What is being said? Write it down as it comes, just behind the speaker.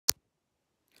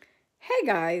Hey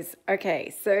guys,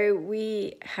 okay, so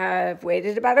we have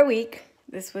waited about a week.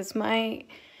 This was my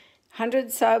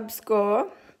 100 sub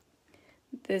score.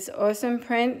 This awesome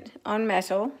print on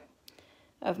metal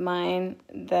of mine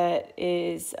that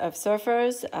is of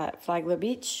surfers at Flagler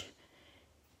Beach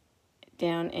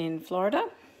down in Florida.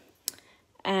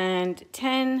 And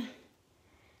 10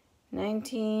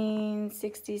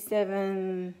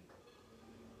 1967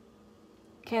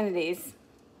 Kennedys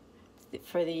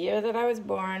for the year that I was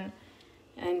born.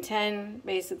 And 10,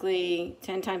 basically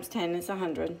 10 times 10 is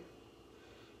 100.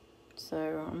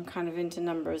 So I'm kind of into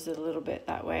numbers a little bit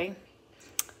that way.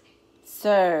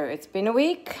 So it's been a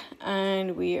week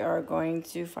and we are going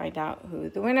to find out who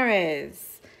the winner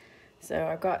is. So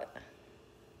I've got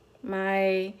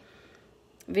my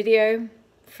video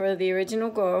for the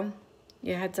original goal.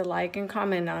 You had to like and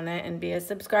comment on it and be a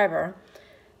subscriber.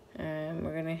 And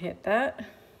we're gonna hit that.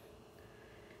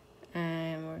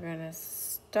 And we're gonna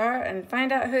start and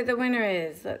find out who the winner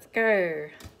is. Let's go.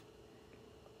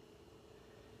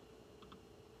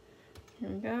 Here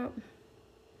we go.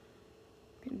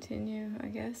 Continue, I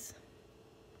guess.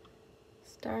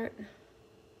 Start.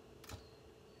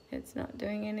 It's not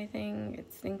doing anything.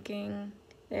 It's thinking.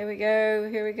 There we go.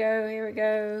 Here we go. Here we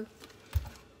go.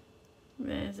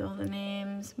 There's all the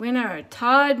names. Winner,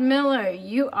 Todd Miller.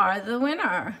 You are the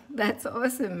winner. That's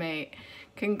awesome, mate.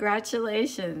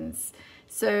 Congratulations.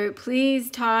 So please,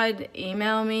 Todd,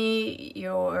 email me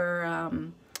your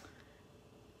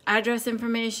address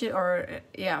information, or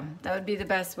yeah, that would be the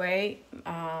best way.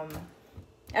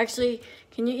 Actually,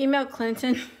 can you email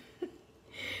Clinton?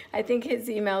 I think his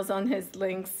email's on his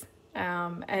links,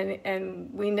 and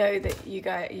we know that you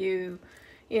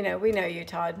know, we know you,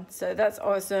 Todd. So that's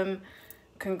awesome.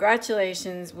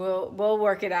 Congratulations. We'll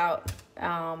work it out.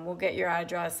 We'll get your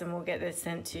address and we'll get this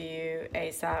sent to you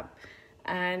ASAP.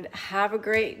 And have a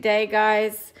great day,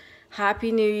 guys.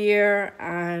 Happy New Year.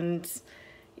 And,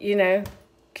 you know,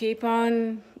 keep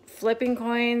on flipping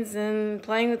coins and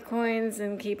playing with coins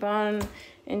and keep on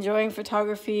enjoying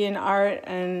photography and art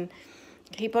and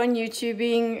keep on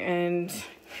YouTubing and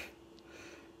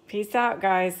peace out,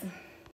 guys.